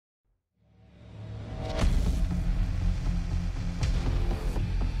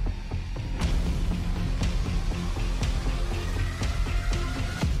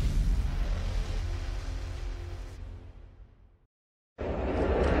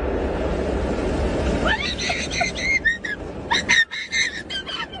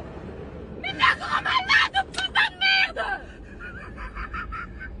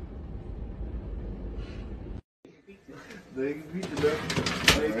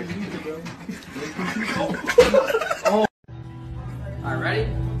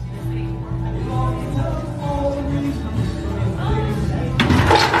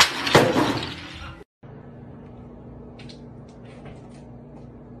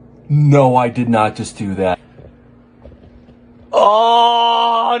No, I did not just do that.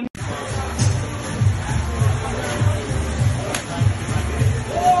 Oh!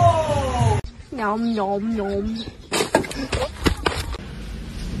 Nom nom nom.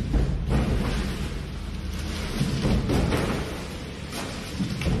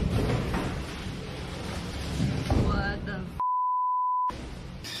 What the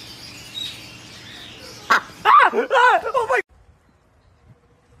Oh my!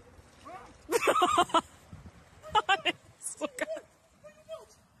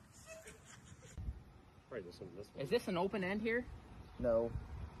 Is this an open end here? No.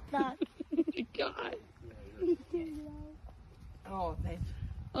 fuck? God. Oh, thanks.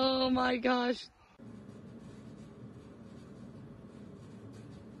 Oh my gosh.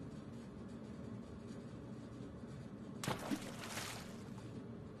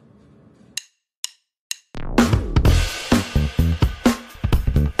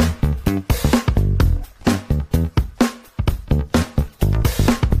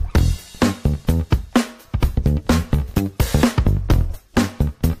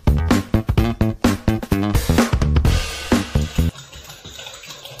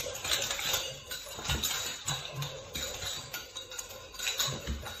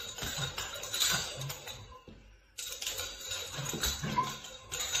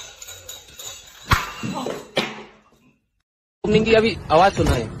 Opening की अभी आवाज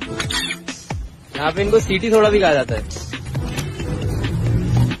सुना है। यहाँ पे इनको सीटी थोड़ा भी कहा जाता है।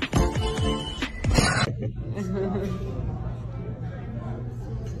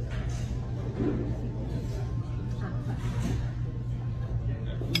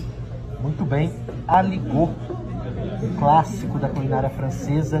 Muito bem, aligot, clássico da culinária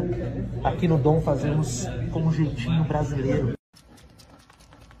francesa. Aqui no Dom fazemos com um jeitinho brasileiro.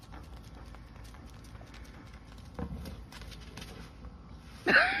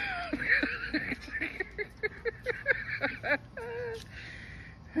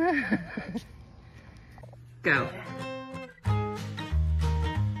 Go.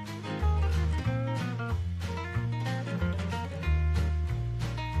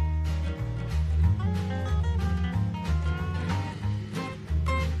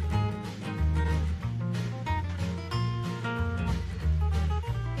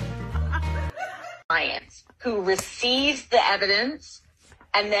 Science who receives the evidence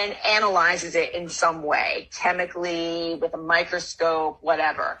and then analyzes it in some way, chemically, with a microscope,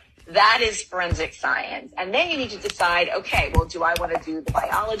 whatever. That is forensic science. And then you need to decide, okay, well, do I want to do the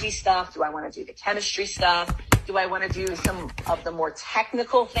biology stuff? Do I want to do the chemistry stuff? Do I want to do some of the more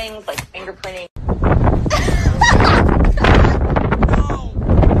technical things like fingerprinting?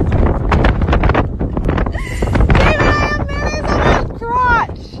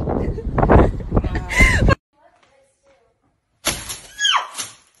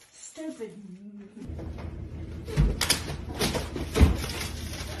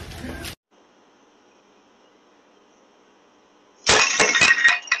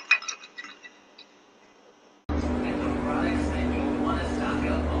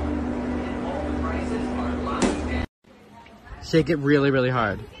 Shake it really, really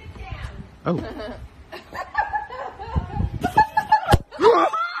hard. Oh. What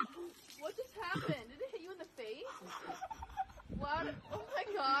just happened? Did it hit you in the face? What? Oh my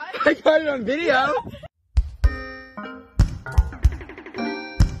god. I got it on video.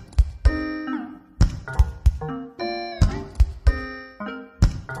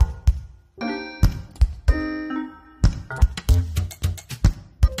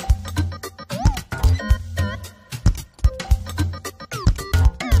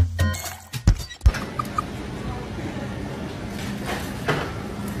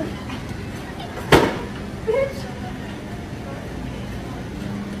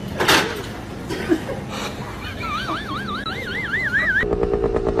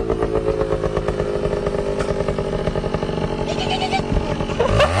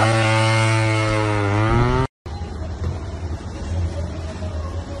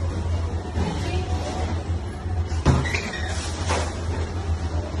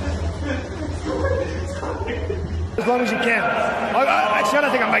 As long as you can. Actually, I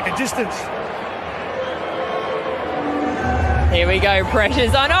don't think I'll make the distance. Here we go,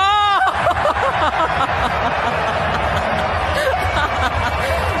 pressure's on. Oh!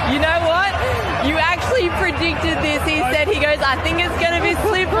 You know what? You actually predicted this. He said, he goes, I think it's going to be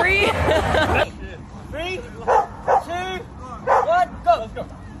slippery. 3, 2, 1, go! Let's go.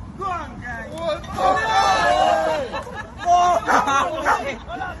 Go on, guys.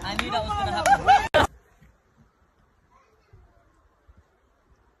 I knew that was going to happen.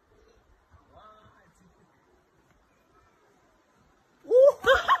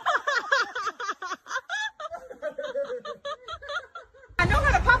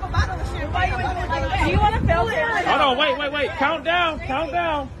 Do you want to film it? Hold on, wait. Count down.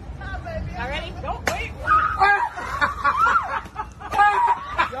 All ready? Don't wait.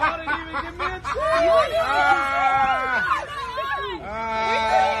 Y'all didn't even give me a chance.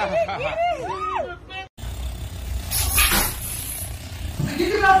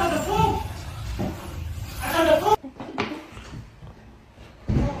 Get out of the phone!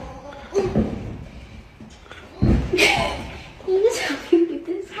 Can you just help me with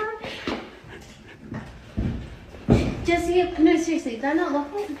this one? Jesse, no, seriously, they're not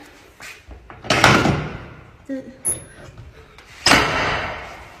looking.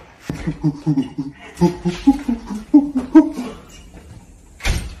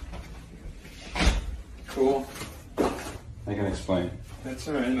 Cool. I can explain. That's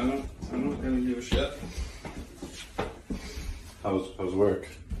alright. I don't really give a shit. How's work?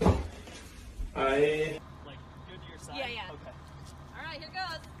 Yeah. Okay. All right, here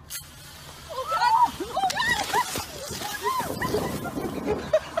goes. Oh God!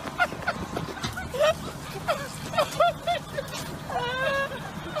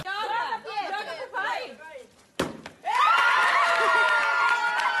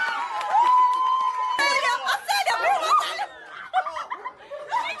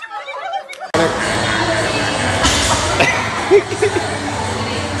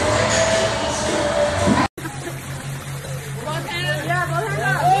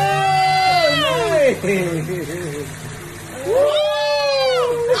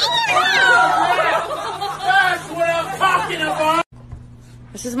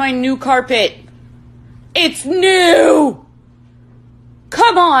 This is my new carpet. It's new!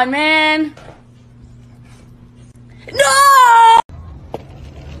 Come on, man! No!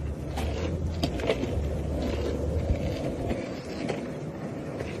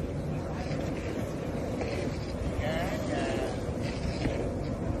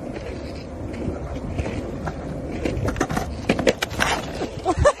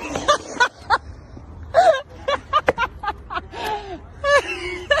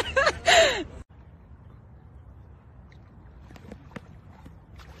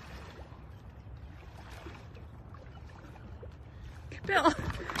 Bill,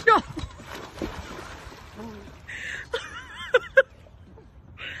 no.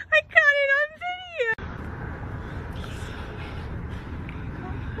 I got it on video.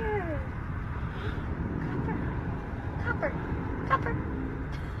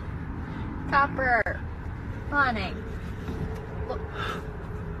 Copper. Honey.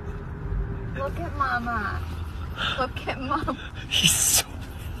 Look at Mama. Look at Mom. He's so...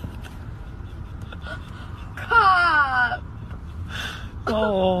 Cop.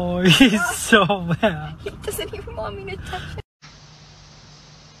 Oh, he's so bad. He doesn't even want me to touch him.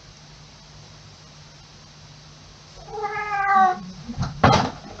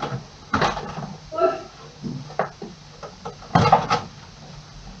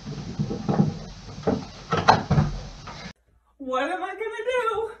 What am I gonna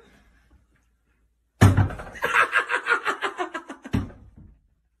do?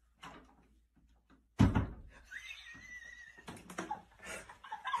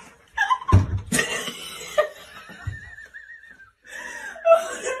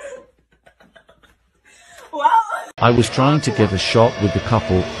 I was trying to get a shot with the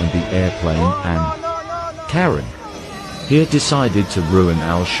couple and the airplane and Karen here decided to ruin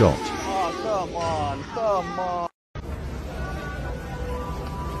our shot. Oh, come on.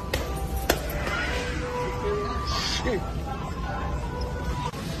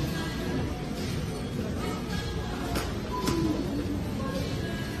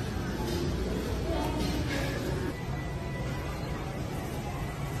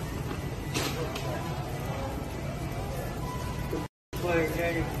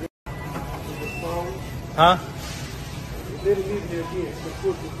 Huh? Let him leave here again.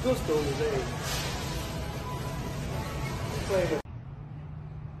 Put the pistol in his ass.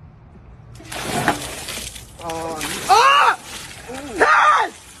 Ah!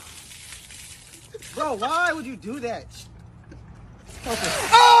 Bro, why would you do that?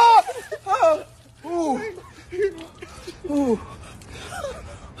 Oh! Oh! Ooh! Ooh!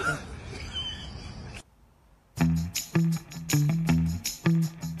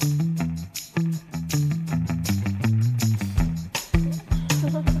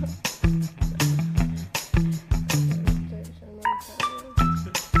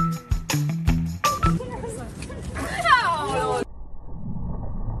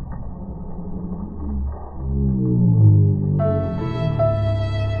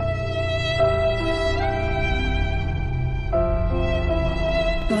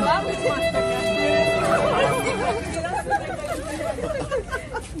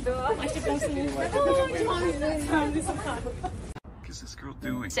 What is this girl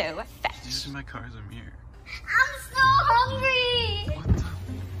doing? So fetch. She's using my car as a mirror. I'm so hungry. What the?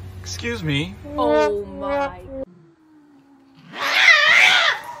 Excuse me. Oh my.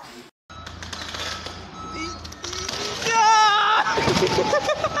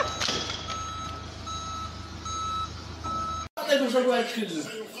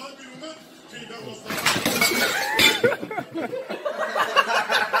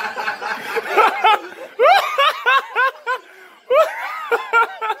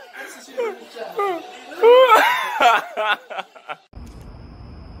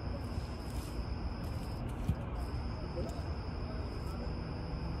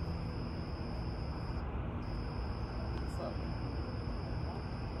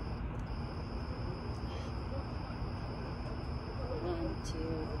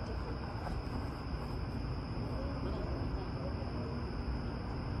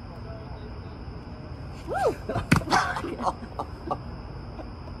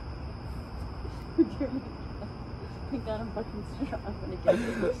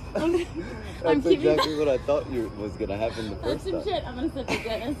 That's exactly what I thought was gonna happen the first time. Shit, I'm gonna set the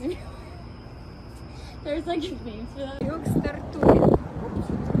Dennis. There's like memes for that. I'm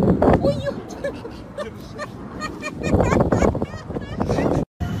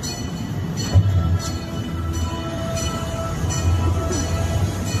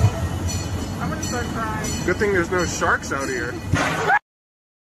gonna start crying. Good thing there's no sharks out here.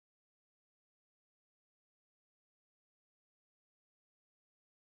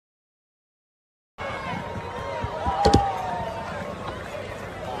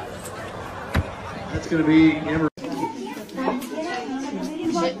 That's gonna be Amber.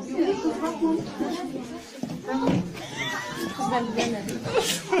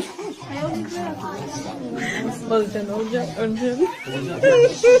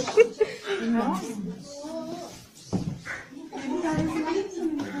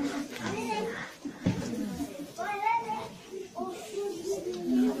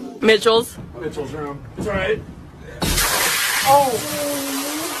 Mitchell's. Mitchell's room. It's alright.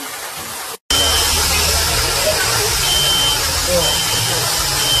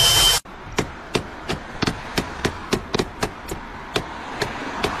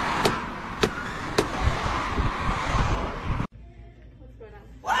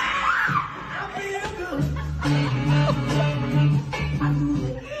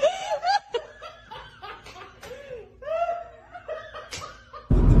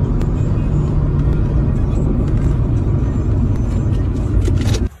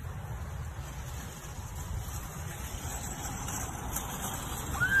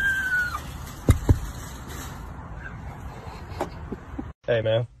 Hey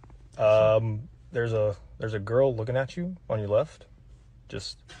man, there's a girl looking at you on your left.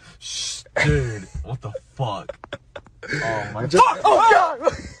 Just, dude, what the fuck? Oh my god! Oh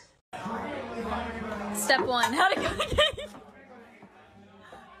god! Step one, how to go to game.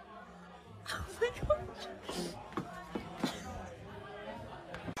 Oh my gosh.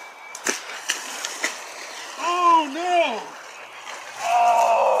 Oh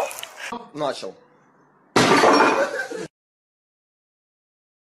no! Marshall.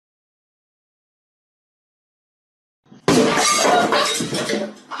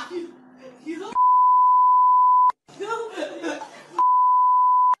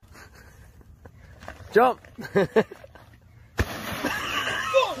 Jump! Alright?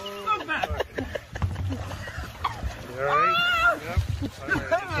 Yep.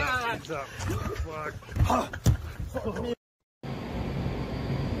 Alright, it's up. Fuck.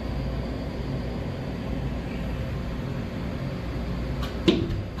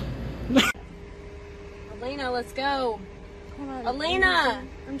 Elena, let's go. Hold on. Elena!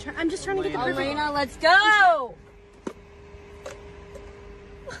 I'm just trying to get the perfect... Elena, let's go!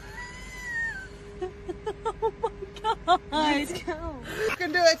 Oh my god. Let's go. You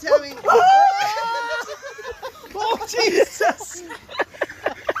can do it, Tammy. Oh, Jesus!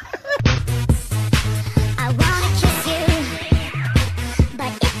 I wanna kiss you,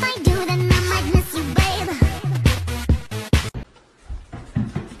 but if I do, then I might miss you, babe.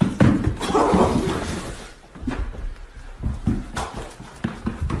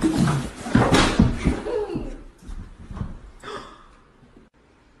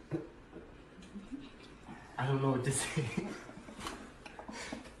 I don't know what to say.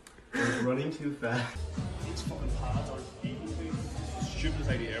 I'm running too fast. These fucking pads are eating me. It's the stupidest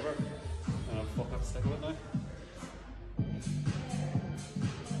idea ever. And I'm fucking have to stick with it now.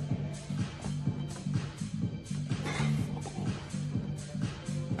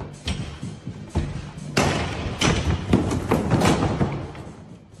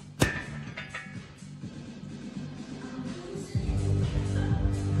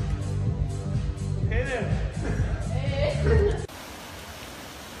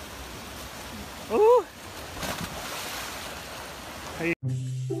 Ooh.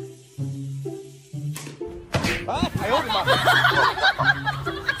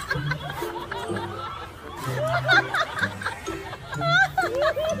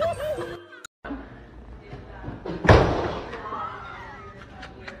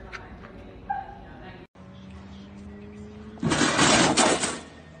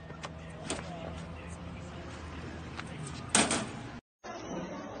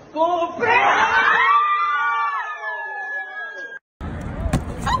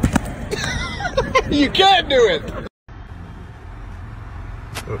 You can't do it!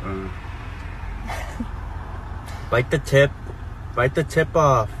 Bite the tip. Bite the tip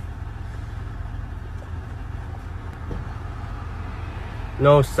off.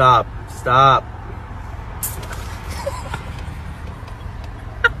 No, stop. Stop.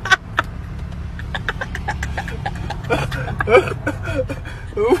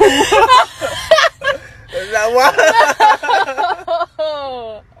 Is that what?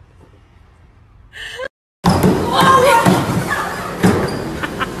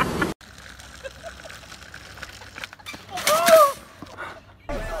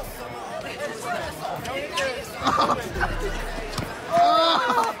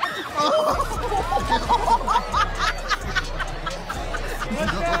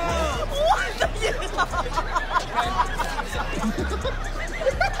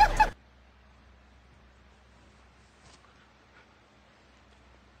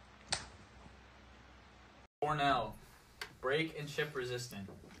 Cornell, brake and chip resistant.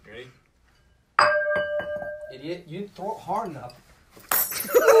 Ready? Idiot, you didn't throw it hard enough.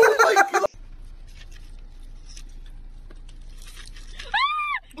 Oh my god!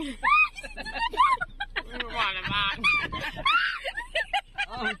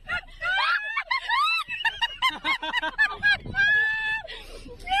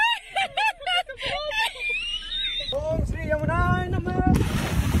 Om Shri Yamunai Namah.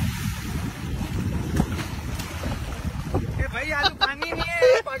 ए भाई आलू पानी नहीं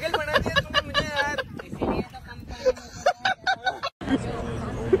है पागल बना दिया तुमने मुझे यार इसीलिए तो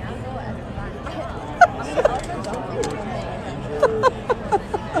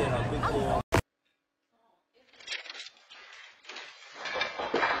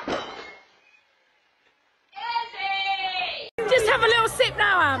Just have a little sip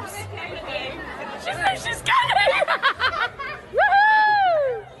now, Abs. She's coming.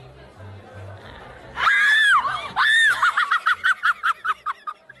 Woohoo!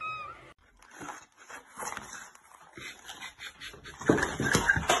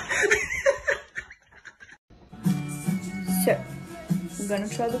 So, I'm gonna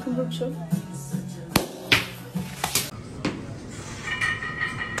try the kombucha.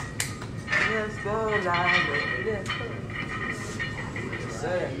 Let's go live. Let's go.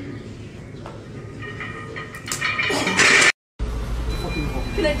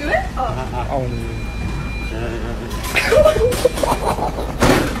 Can I do it?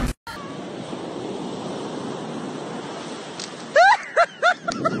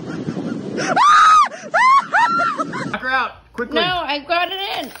 Knock her out quickly. No, I got it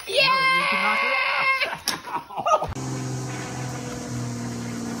in. Yeah! No, you can knock her out.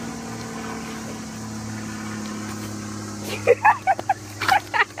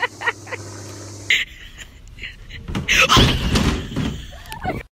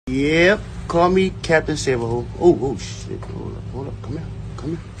 Yep, call me Captain Saberhole. Oh shit. Hold up, come here.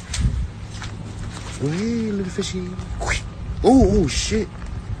 Oh, hey, little fishy. Oh shit.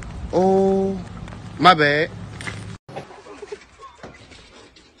 Oh, my bad.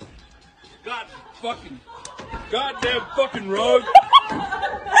 Goddamn fucking rogue.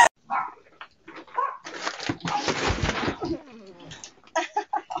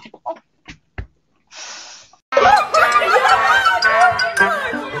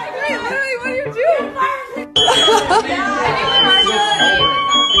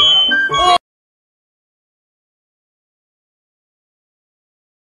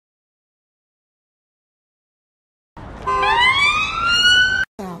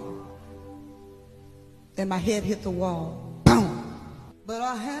 And my head hit the wall. Boom! But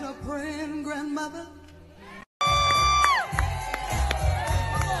I had a praying grandmother.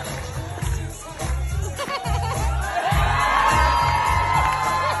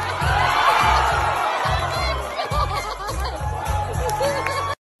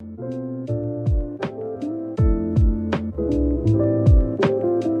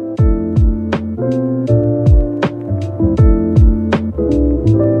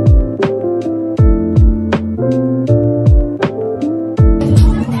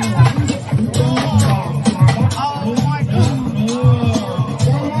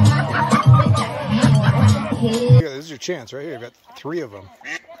 your chance right here. You've got 3 of them.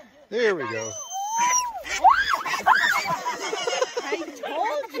 There we go. I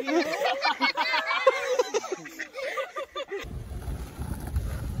told you.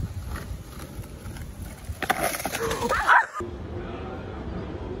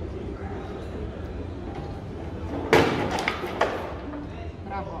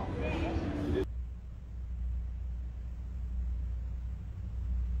 Bravo.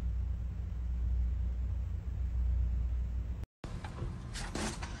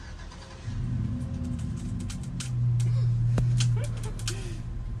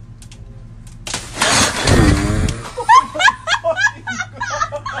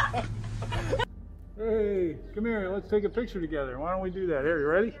 Hey, come here. Let's take a picture together. Why don't we do that? Here, you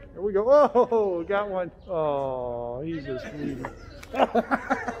ready? Here we go. Oh, got one. Oh, he's a sweetie.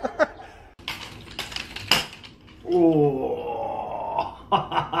 Oh.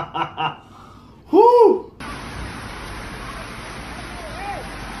 Whoo!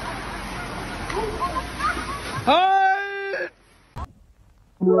 Hi!